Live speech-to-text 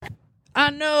I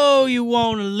know you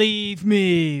want to leave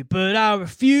me, but I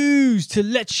refuse to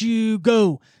let you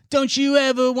go. Don't you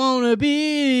ever want to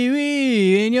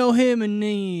be in your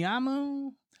harmony?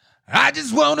 I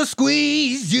just want to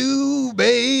squeeze you,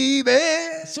 baby.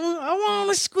 So I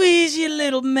want to squeeze your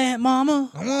little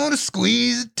mama. I want to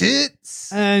squeeze your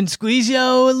tits. And squeeze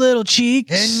your little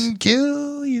cheeks. And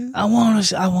kill you. I want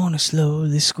to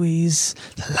slowly squeeze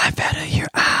the life out of your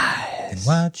eyes. And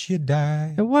watch you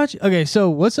die. Okay,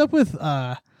 so what's up with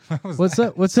what's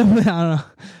up with I don't know.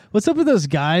 What's up with those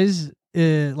guys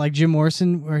like Jim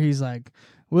Morrison where he's like,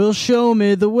 "Will show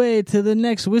me the way to the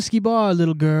next whiskey bar,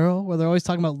 little girl," where they're always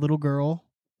talking about little girl.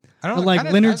 I don't know,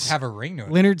 like Leonard's have a ring to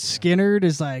it. Leonard Skinner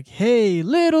is like, "Hey,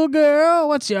 little girl,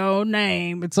 what's your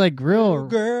name?" It's like real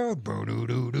girl.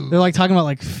 They're like talking about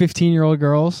like 15-year-old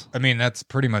girls. I mean, that's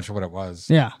pretty much what it was.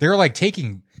 Yeah. They were like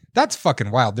taking, that's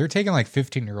fucking wild. They're taking like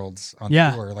 15-year-olds on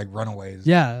tour, like runaways.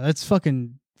 Yeah, that's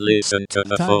fucking... Listen to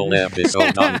the full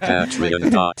episode on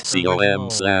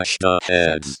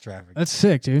patreon.com/theheads. That's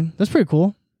sick, dude. That's pretty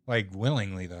cool. Like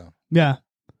willingly, though. Yeah.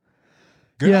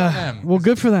 Good on them. Well,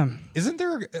 good for them. Isn't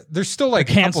there, there's still like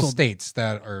a couple states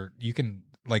that are, you can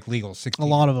like legal 16. A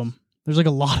lot of them. There's like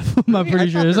a lot of them, I'm pretty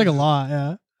sure. There's like a lot,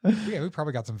 yeah. Yeah, we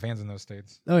probably got some fans in those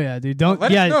states. Oh yeah, dude. Don't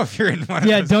let us know if you're in one.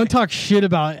 Yeah, don't talk shit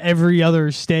about every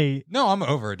other state. No, I'm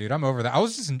over it, dude. I'm over that. I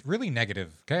was just really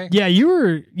negative. Okay. Yeah,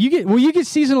 you get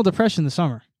seasonal depression in the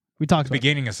summer. We talked about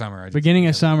beginning of summer. Beginning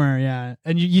of summer, yeah.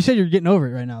 And you said you're getting over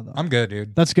it right now, though. I'm good,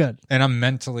 dude. That's good. And I'm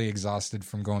mentally exhausted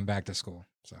from going back to school.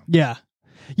 So yeah,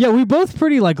 we both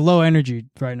pretty like low energy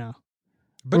right now,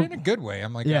 but in a good way.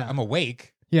 I'm like, I'm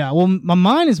awake. Yeah. Well, my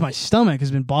mind is my stomach has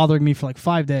been bothering me for like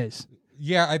 5 days.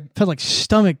 Yeah, I felt like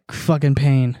stomach fucking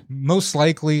pain. Most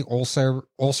likely ulcer,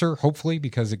 hopefully,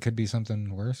 because it could be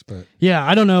something worse. But yeah,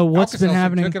 I don't know what's been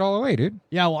happening. Took it all away, dude.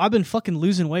 Yeah, well, I've been fucking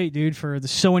losing weight, dude, for the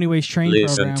So Anyways training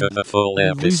program. Listen to the full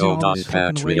episode on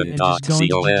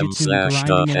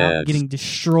patreon.com/theheads. Getting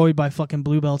destroyed by fucking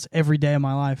blue belts every day of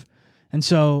my life, and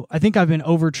so I think I've been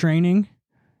overtraining,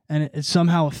 and it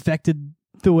somehow affected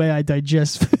the way I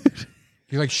digest food.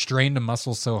 You like strained a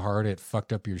muscle so hard it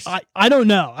fucked up your... I don't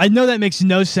know. I know that makes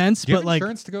no sense, do you but have like...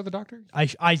 insurance to go to the doctor?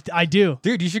 I do.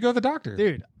 Dude, you should go to the doctor.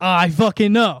 Dude, I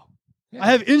fucking know. Yeah.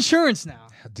 I have insurance now.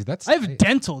 Dude, I have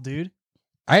dental, dude.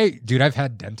 I've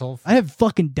had dental. I have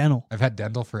fucking dental. I've had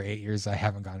dental for 8 years. I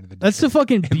haven't gone to the doctor. That's the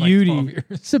fucking beauty.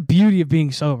 It's the beauty of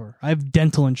being sober. I have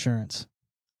dental insurance.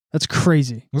 That's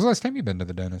crazy. When was the last time you've been to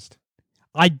the dentist?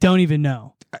 I don't even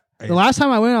know. The last time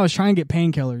I went, I was trying to get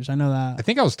painkillers. I know that. I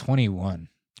think I was 21.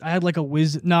 I had like a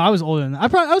No, I was older than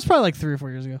that. I was probably like 3 or 4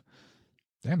 years ago.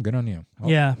 Damn, good on you. Oh.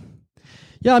 Yeah.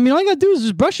 Yeah, I mean, all you gotta do is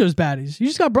just brush those baddies. You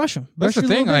just gotta brush them. That's the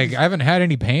thing. Like, I haven't had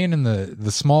any pain, and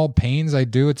the small pains I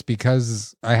do, it's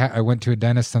because I went to a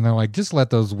dentist, and they're like, just let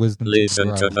those wisdom.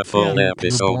 Listen to the full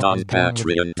episode on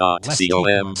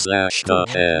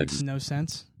patreon.com/theheads. Makes no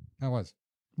sense. That was.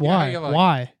 Why? You know,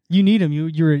 why? You need them.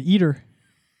 You're an eater.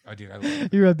 Oh, dude, I love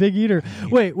it. You're a big eater.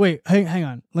 Wait. Hang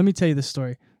on. Let me tell you this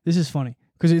story. This is funny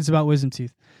because it's about wisdom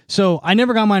teeth. So I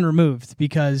never got mine removed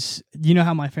because you know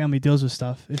how my family deals with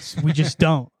stuff. We just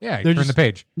don't. Yeah, turn the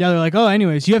page. Yeah, they're like, oh,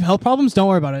 anyways, you have health problems? Don't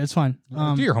worry about it. It's fine.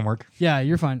 Do your homework. Yeah,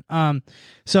 you're fine.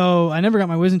 So I never got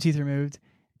my wisdom teeth removed.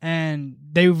 And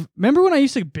remember when I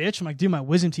used to bitch? I'm like, dude, my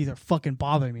wisdom teeth are fucking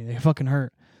bothering me. They fucking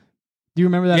hurt. Do you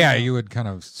remember that? Yeah, you would kind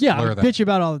of slur I would bitch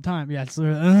about it all the time. Yeah,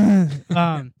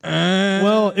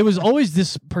 well, it was always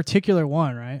this particular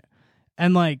one, right?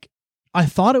 And like, I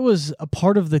thought it was a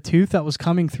part of the tooth that was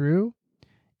coming through,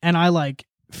 and I like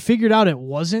figured out it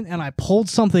wasn't, and I pulled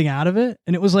something out of it,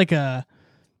 and it was like a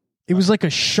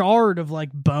shard of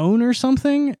like bone or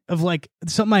something of like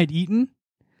something I'd eaten,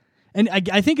 and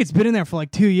I think it's been in there for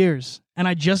like 2 years, and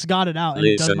I just got it out. And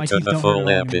Listen it does, my to teeth the don't full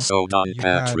hurt episode on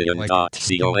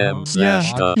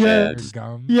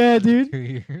patreon.com/theheads. Yeah,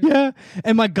 dude. Yeah,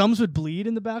 and my gums would bleed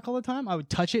in the back all the time. I would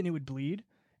touch it and it would bleed.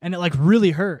 And it like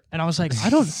really hurt. And I was like, I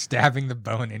don't... Stabbing the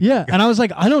bone in. Yeah. And I was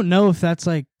like, I don't know if that's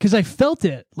like... Because I felt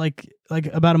it like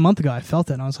about a month ago. I felt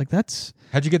it. And I was like, that's...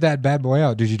 How'd you get that bad boy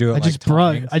out? Did you do it I just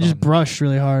brushed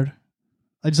really hard.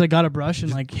 I just like got a brush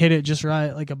and like hit it just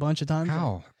right like a bunch of times.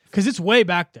 How? Because it's way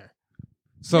back there.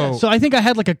 So I think I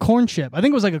had like a corn chip. I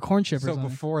think it was like a corn chip or something. So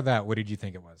before that, what did you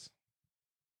think it was?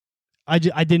 I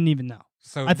didn't even know.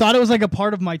 So I thought it was like a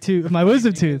part of my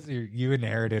wisdom tooth. You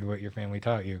inherited what your family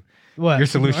taught you. What? Your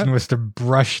solution was to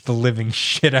brush the living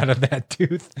shit out of that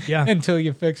tooth until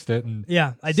you fixed it. And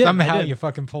I did. Somehow you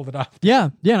fucking pulled it off. Yeah,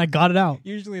 and I got it out.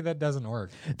 Usually that doesn't work.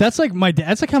 That's like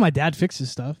how my dad fixes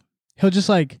stuff. He'll just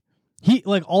like He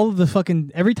like all of the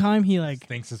fucking every time he like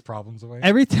Thinks his problems away.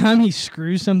 every time he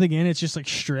screws something in, it's just like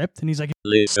stripped, and he's like,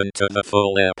 Listen to the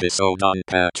full episode on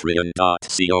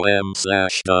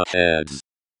patreon.com/theheads.